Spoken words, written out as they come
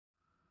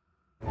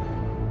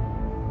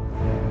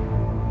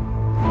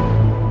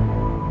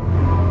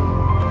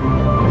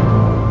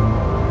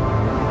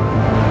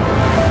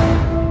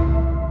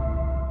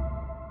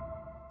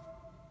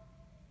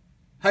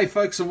Hey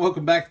folks, and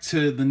welcome back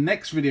to the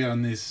next video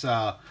in this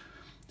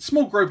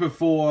small group of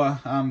 4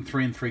 3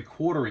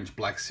 3/4 inch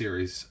Black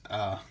Series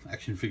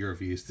action figure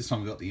reviews. This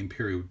one we've got the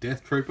Imperial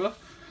Deathtrooper.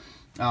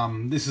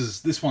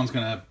 This one's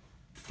going to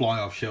fly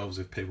off shelves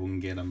if people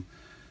can get them.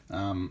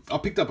 I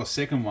picked up a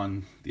second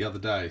one the other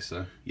day,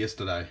 so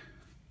yesterday.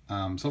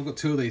 So I've got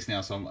 2 of these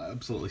now, so I'm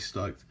absolutely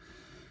stoked.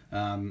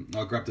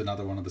 I grabbed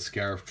another one of the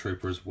Scarif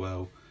Trooper as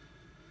well.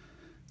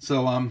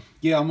 So,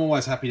 yeah, I'm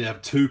always happy to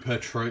have 2 per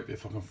troop.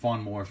 If I can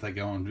find more, if they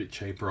go on a bit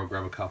cheaper, I'll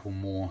grab a couple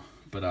more.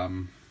 But,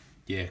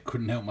 yeah,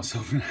 couldn't help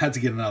myself and had to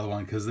get another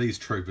one because these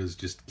troopers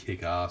just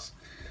kick ass.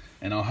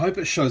 And I hope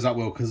it shows up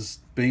well because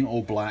being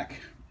all black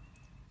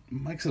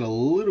makes it a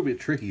little bit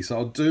tricky. So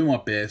I'll do my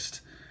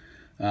best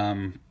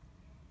to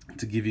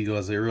give you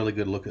guys a really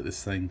good look at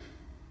this thing.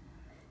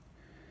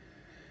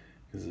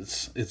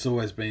 Because it's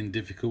always been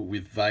difficult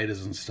with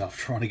Vaders and stuff,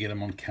 trying to get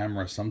them on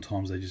camera.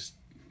 Sometimes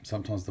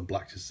the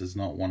black just does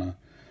not want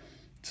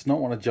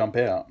to jump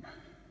out.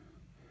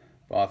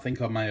 But I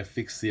think I may have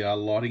fixed the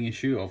lighting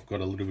issue. I've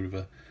got a little bit of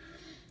a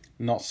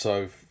not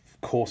so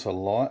coarser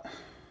light.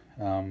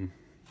 So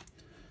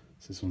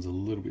this one's a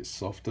little bit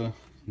softer,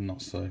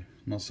 not so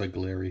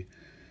glary.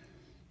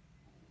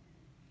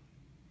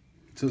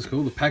 So it's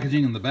cool. The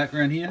packaging in the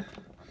background here.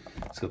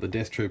 It's got the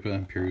Deathtrooper,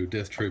 Imperial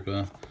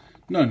Deathtrooper.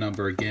 No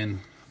number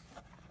again.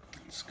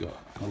 It's got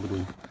a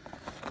little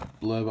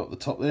blurb up the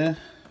top there.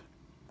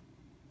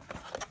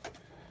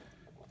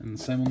 And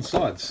the same on the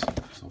sides.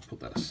 So I'll put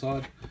that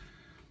aside.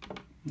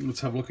 Let's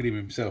have a look at him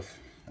himself.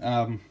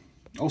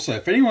 Also,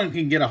 if anyone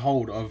can get a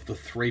hold of the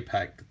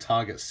 3-pack, the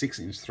Target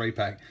 6-inch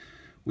 3-pack,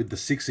 with the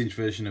 6-inch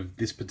version of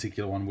this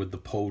particular one with the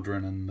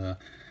pauldron and the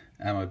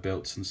ammo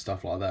belts and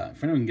stuff like that.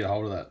 If anyone can get a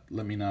hold of that,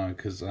 let me know,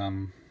 because yeah,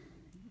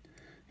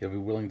 I'll be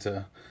willing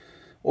to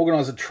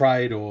organise a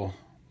trade or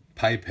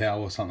PayPal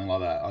or something like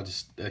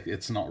that.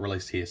 It's not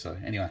released here, so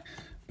anyway,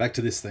 back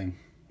to this thing.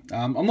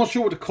 I'm not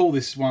sure what to call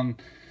this one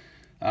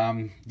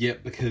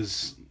yet,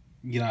 because,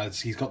 you know,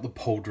 he's got the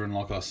pauldron,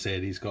 like I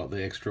said, he's got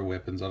the extra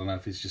weapons. I don't know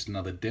if he's just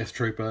another Death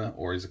Trooper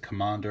or he's a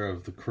commander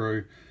of the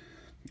crew,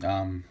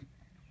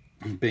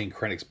 being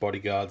Krennic's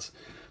bodyguards.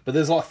 But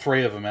there's like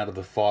 3 of them out of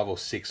the 5 or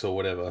 6 or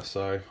whatever,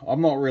 so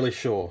I'm not really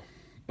sure.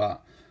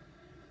 But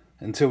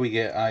until we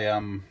get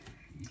a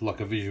like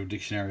a visual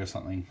dictionary or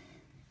something.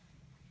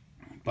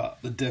 But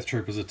the Death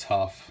Troopers are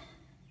tough.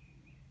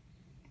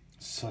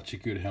 Such a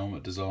good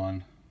helmet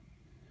design.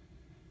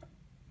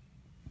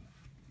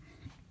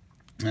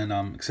 And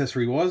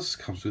accessory wise,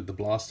 comes with the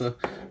blaster.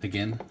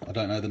 Again, I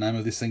don't know the name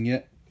of this thing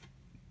yet,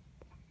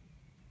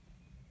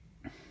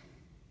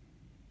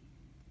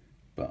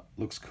 but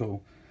looks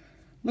cool.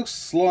 Looks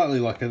slightly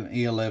like an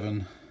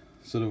E11,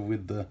 sort of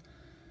with the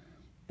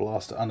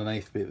blaster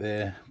underneath bit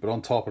there, but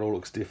on top it all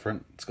looks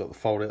different. It's got the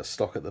fold out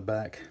stock at the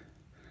back.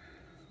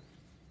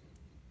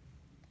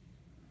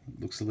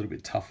 It looks a little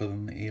bit tougher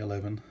than the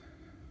E11.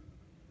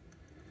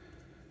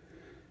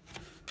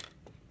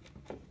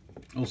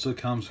 Also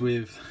comes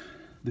with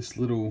this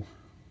little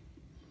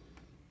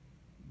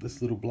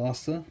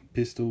blaster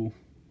pistol,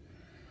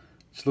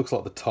 which looks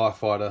like the TIE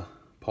Fighter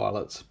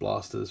pilots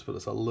blasters, but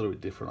it's a little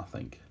bit different, I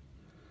think.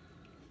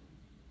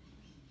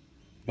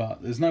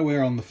 But there's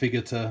nowhere on the figure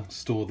to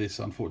store this,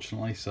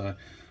 unfortunately, so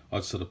I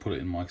just sort of put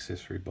it in my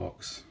accessory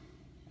box.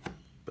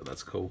 But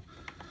that's cool.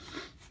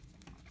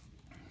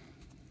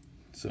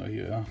 So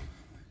yeah,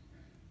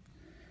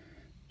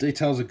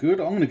 details are good.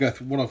 I'm going to go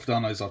through what I've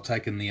done is I've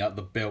taken the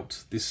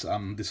belt. This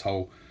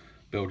whole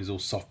belt is all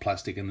soft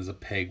plastic, and there's a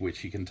peg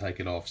which you can take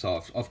it off.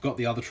 So I've got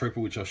the other trooper,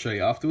 which I'll show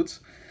you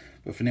afterwards.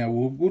 But for now,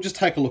 we'll just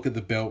take a look at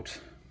the belt,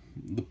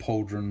 the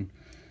pauldron,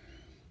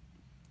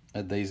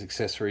 at these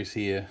accessories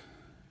here.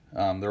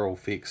 They're all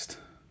fixed.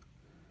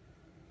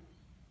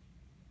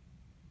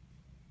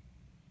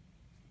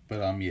 But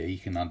yeah, you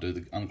can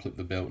unclip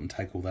the belt and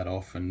take all that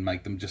off and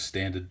make them just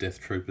standard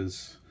Death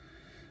Troopers.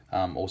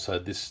 Also,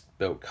 this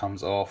belt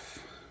comes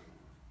off,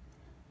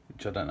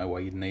 which I don't know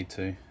why you'd need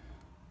to.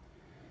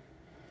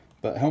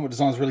 But helmet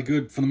design is really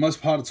good. For the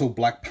most part, it's all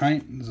black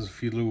paint. There's a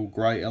few little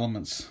grey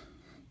elements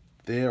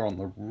there on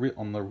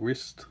the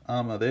wrist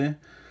armour there.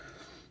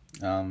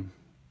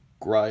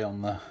 Grey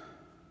on the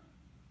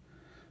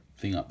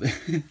thing up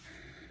there,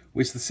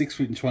 which the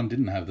 6-inch one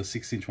didn't have. The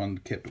 6-inch one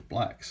kept it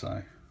black.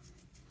 So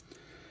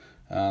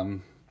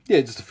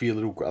yeah, just a few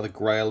little other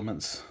grey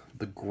elements.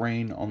 The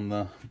green on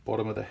the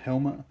bottom of the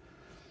helmet,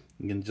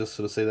 you can just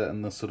sort of see that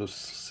in the sort of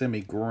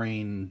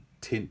semi-green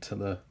tint to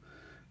the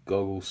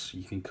goggles.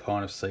 You can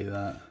kind of see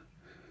that.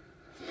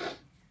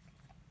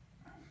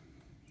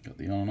 Got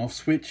the on and off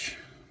switch,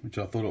 which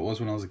I thought it was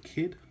when I was a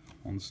kid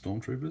on the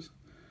Stormtroopers.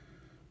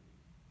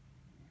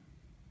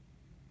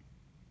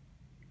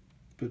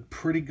 But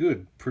pretty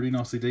good, pretty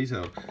nicely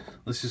detailed.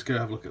 Let's just go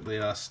have a look at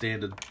the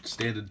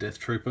standard Death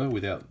Trooper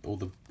without all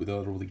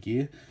the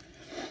gear.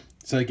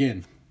 So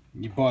again,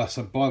 you buy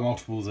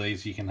multiples of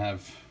these. You can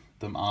have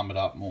them armored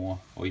up more,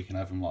 or you can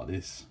have them like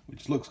this,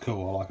 which looks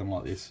cool. I like them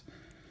like this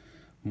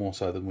more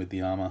so than with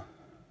the armor.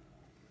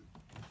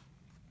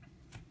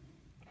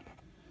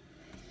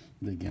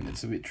 Again,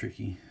 it's a bit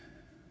tricky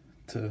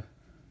to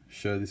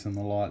show this in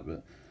the light,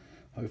 but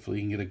hopefully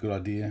you can get a good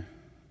idea.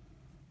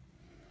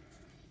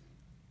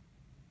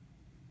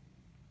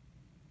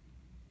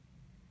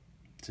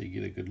 So you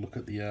get a good look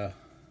at the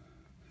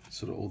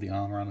sort of all the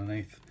armour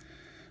underneath.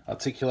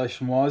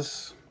 Articulation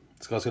wise,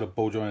 this guy's got a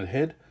ball jointed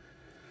head,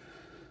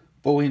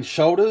 ball hinged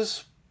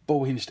shoulders,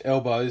 ball hinged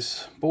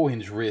elbows, ball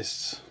hinged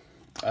wrists,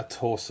 a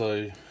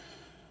torso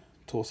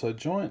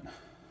joint,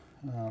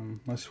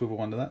 no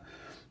swivel under that.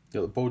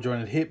 Got the ball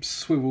jointed hips,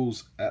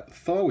 swivels at the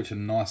thigh, which are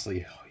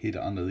nicely hid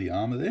under the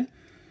armour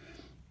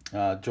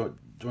there.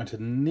 Jointed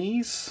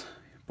knees,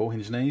 ball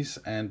hinged knees,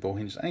 and ball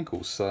hinged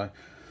ankles. So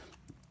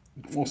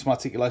awesome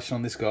articulation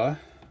on this guy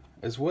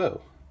as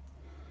well.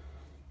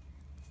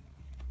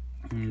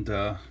 And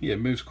yeah,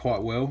 moves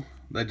quite well.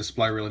 They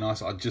display really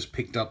nice. I just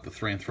picked up the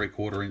 3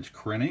 3/4 inch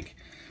Krennic,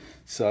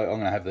 so I'm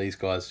gonna have these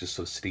guys just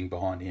sort of sitting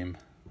behind him,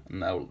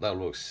 and they'll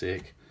look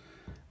sick.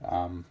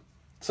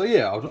 So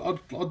yeah,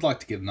 I'd like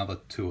to get another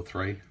 2 or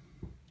 3,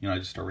 you know,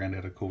 just to round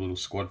out a cool little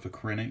squad for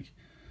Krennic.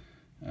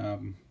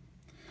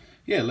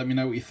 Yeah, let me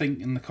know what you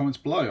think in the comments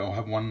below. I'll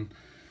have one.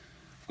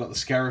 I've got the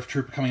Scarif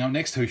Trooper coming up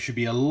next, who should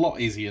be a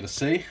lot easier to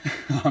see.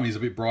 He's a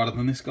bit brighter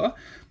than this guy.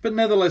 But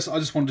nevertheless, I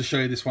just wanted to show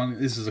you this one.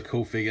 This is a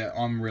cool figure.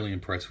 I'm really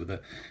impressed with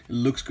it. It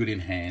looks good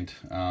in hand,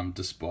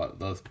 despite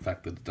the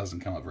fact that it doesn't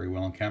come up very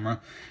well on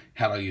camera.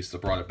 Had I used a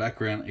brighter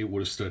background, it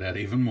would have stood out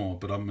even more.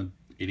 But I'm an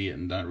idiot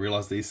and don't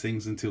realise these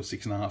things until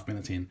 6.5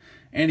 minutes in.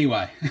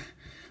 Anyway,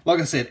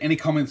 like I said, any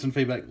comments and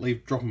feedback,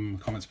 drop them in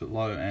the comments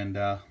below. And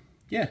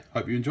yeah,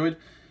 hope you enjoyed.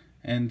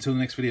 And until the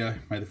next video,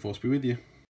 may the Force be with you.